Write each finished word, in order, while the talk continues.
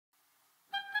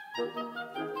Okay,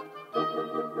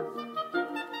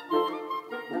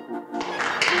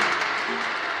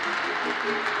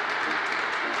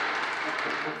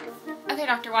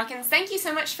 Dr. Watkins, thank you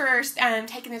so much for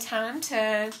taking the time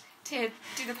to do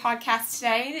the podcast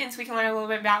today, and so we can learn a little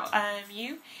bit about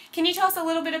you. Can you tell us a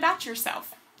little bit about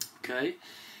yourself? Okay.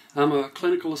 I'm a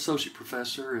clinical associate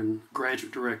professor and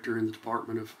graduate director in the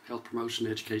Department of Health Promotion,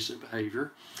 Education, and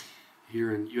Behavior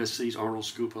here in USC's Arnold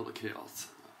School of Public Health.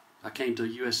 I came to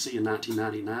USC in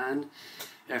 1999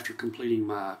 after completing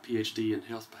my Ph.D. in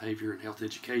Health Behavior and Health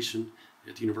Education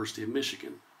at the University of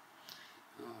Michigan.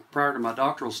 Prior to my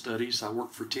doctoral studies, I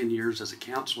worked for 10 years as a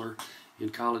counselor in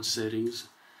college settings.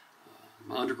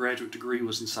 My undergraduate degree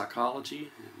was in psychology,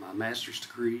 and my master's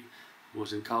degree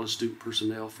was in college student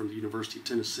personnel from the University of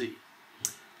Tennessee.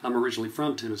 I'm originally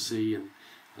from Tennessee, and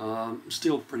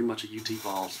still pretty much a UT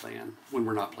Vols fan when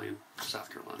we're not playing South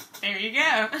Carolina. There you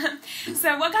go.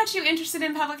 So what got you interested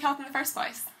in public health in the first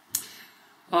place?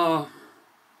 Well,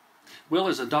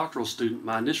 as a doctoral student,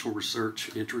 my initial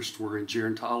research interests were in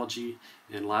gerontology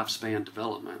and lifespan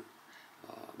development.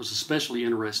 I was especially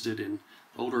interested in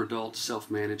older adult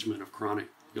self-management of chronic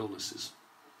illnesses.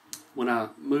 When I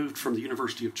moved from the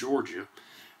University of Georgia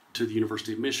to the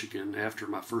University of Michigan after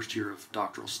my first year of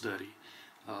doctoral study,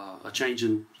 a change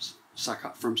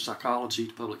from psychology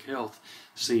to public health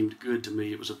seemed good to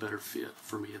me. It was a better fit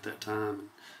for me at that time.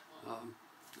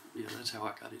 And, that's how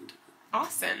I got into it.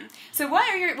 Awesome. So what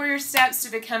were your steps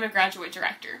to become a graduate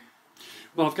director?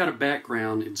 Well, I've got a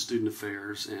background in student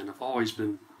affairs, and I've always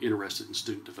been interested in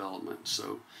student development.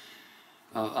 So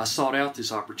I sought out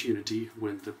this opportunity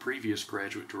when the previous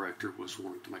graduate director was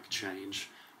wanting to make a change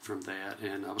from that,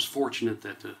 and I was fortunate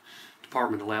that the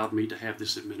department allowed me to have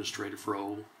this administrative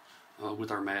role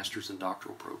with our master's and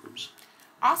doctoral programs.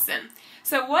 Awesome.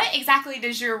 So what exactly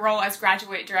does your role as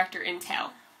graduate director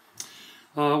entail?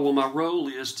 Well, my role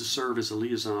is to serve as a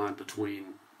liaison between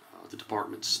the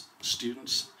department's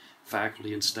students,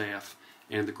 faculty, and staff,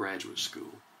 and the graduate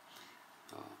school.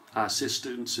 I assist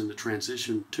students in the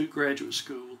transition to graduate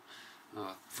school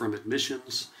from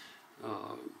admissions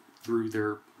through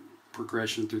their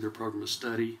progression through their program of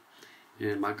study,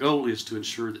 and my goal is to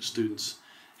ensure that students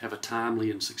have a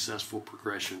timely and successful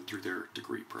progression through their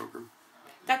degree program.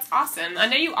 That's awesome. I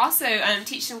know you also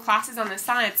teach some classes on the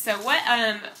side. So what,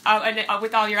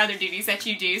 with all your other duties that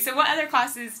you do, so what other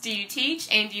classes do you teach,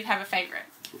 and do you have a favorite?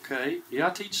 Okay. Yeah, I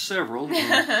teach several.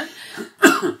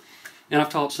 And I've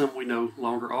taught some we no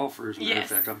longer offer, as a matter of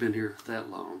fact. I've been here that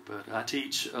long. But I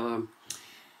teach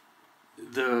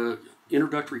the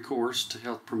introductory course to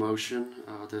health promotion.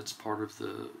 That's part of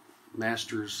the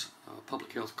Master's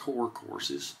Public Health Core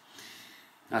courses.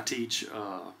 I teach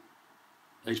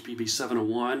HPB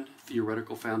 701,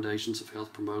 Theoretical Foundations of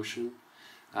Health Promotion.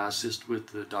 I assist with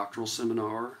the doctoral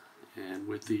seminar and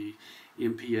with the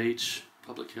MPH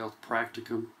Public Health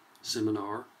Practicum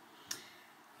seminar.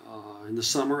 In the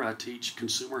summer, I teach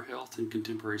Consumer Health in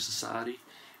Contemporary Society.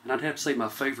 And I'd have to say my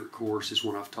favorite course is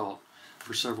one I've taught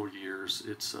for several years.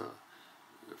 It's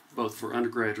both for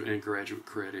undergraduate and graduate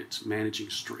credits, Managing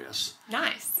Stress.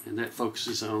 Nice. And that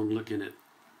focuses on looking at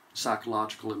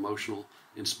psychological, emotional,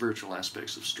 and spiritual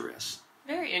aspects of stress.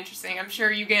 Very interesting. I'm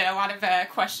sure you get a lot of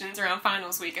questions around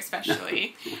finals week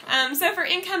especially. So for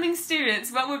incoming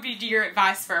students, what would be your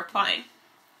advice for applying?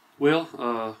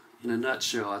 Well, in a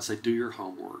nutshell, I'd say do your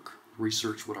homework.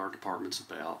 Research what our department's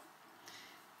about.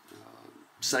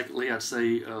 Secondly, I'd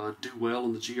say do well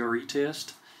on the GRE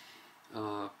test.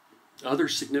 Other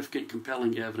significant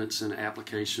compelling evidence in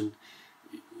application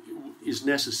is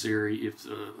necessary if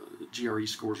the GRE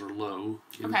scores are low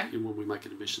and when we make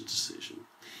an admissions decision.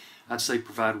 I'd say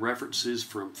provide references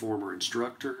from former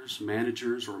instructors,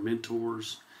 managers, or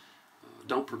mentors.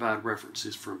 Don't provide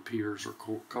references from peers or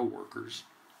co-workers.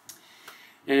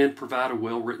 And provide a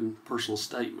well-written personal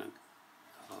statement.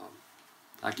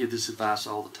 I give this advice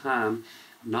all the time,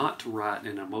 not to write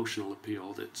an emotional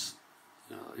appeal that's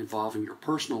involving your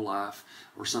personal life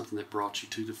or something that brought you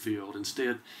to the field.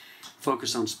 Instead,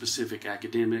 focus on specific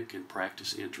academic and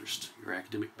practice interests, your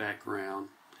academic background,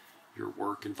 your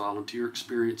work and volunteer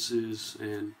experiences,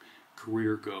 and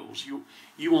career goals.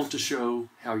 You want to show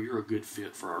how you're a good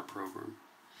fit for our program.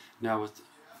 Now, with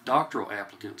doctoral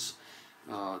applicants,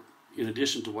 in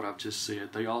addition to what I've just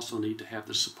said, they also need to have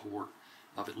the support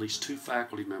of at least 2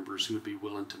 faculty members who would be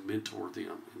willing to mentor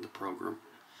them in the program.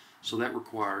 So that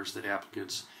requires that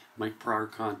applicants make prior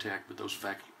contact with those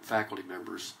faculty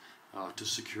members to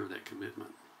secure that commitment.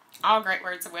 All great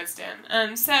words of wisdom.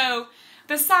 So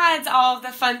besides all of the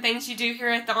fun things you do here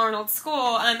at the Arnold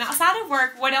School, outside of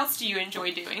work, what else do you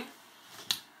enjoy doing?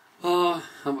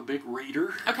 I'm a big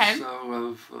reader. Okay.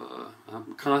 So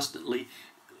I'm constantly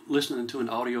listening to an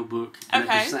audiobook. And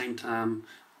Okay. at the same time,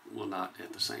 well, not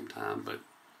at the same time, but,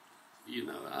 you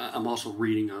know, I'm also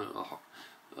reading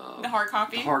The hard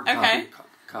copy? a hard Okay.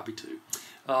 copy too.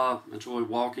 Enjoy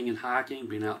walking and hiking,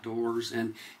 being outdoors,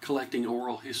 and collecting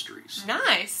oral histories.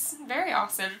 Nice. Very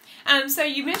awesome. So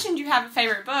you mentioned you have a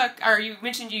favorite book, or you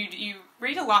mentioned you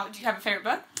read a lot. Do you have a favorite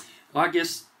book? Well, I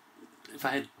guess if I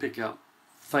had to pick out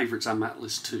favorites, I might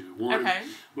list two. One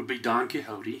would be Don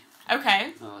Quixote.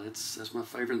 Okay. That's my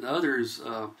favorite. The other is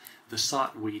The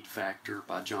Sotweed Factor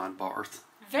by John Barth.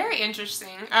 Very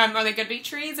interesting. Are they good big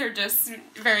trees or just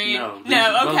very... No,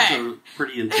 okay. Both are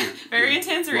pretty intense. Very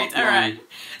intense reads. All right.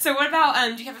 So what about,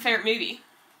 do you have a favorite movie?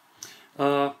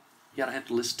 Yeah, I have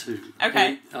to list two.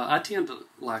 Okay. And, I tend to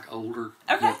like older,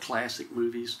 more classic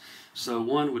movies. So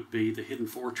one would be The Hidden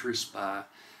Fortress by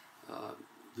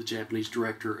the Japanese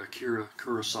director Akira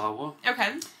Kurosawa.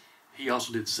 Okay. He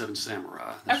also did Seven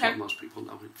Samurai. That's what most people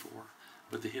know him for.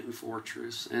 But The Hidden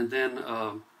Fortress. And then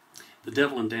The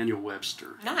Devil and Daniel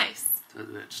Webster. Nice.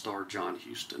 That starred John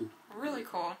Huston. Really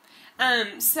cool.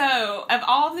 So, of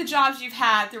all the jobs you've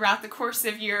had throughout the course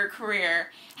of your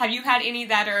career, have you had any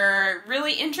that are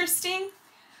really interesting?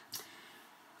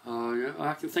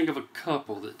 I can think of a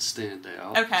couple that stand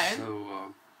out. Okay.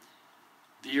 So,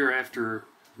 the year after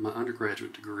my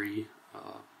undergraduate degree,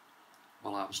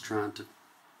 while I was trying to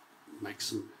make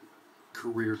some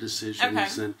career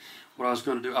decisions and what I was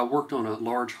going to do, I worked on a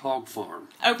large hog farm.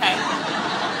 Okay.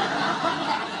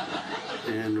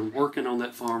 And working on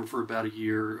that farm for about a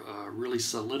year really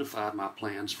solidified my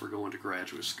plans for going to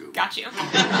graduate school. Got you.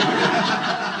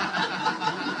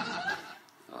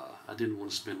 I didn't want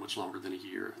to spend much longer than a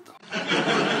year.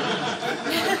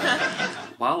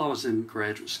 While I was in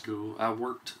graduate school, I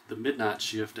worked the midnight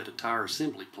shift at a tire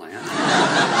assembly plant.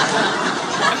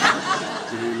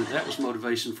 And that was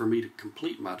motivation for me to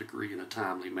complete my degree in a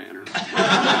timely manner.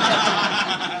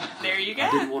 There you go.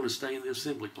 I didn't want to stay in the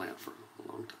assembly plant for a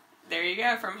long time. There you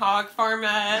go, from hog farm worker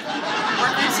to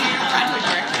graduate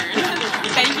director.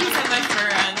 Thank you so much for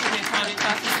taking the time to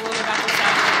talk to us a little bit about this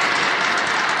stuff.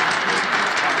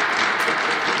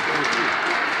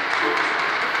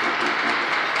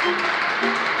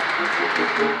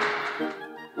 Thank you.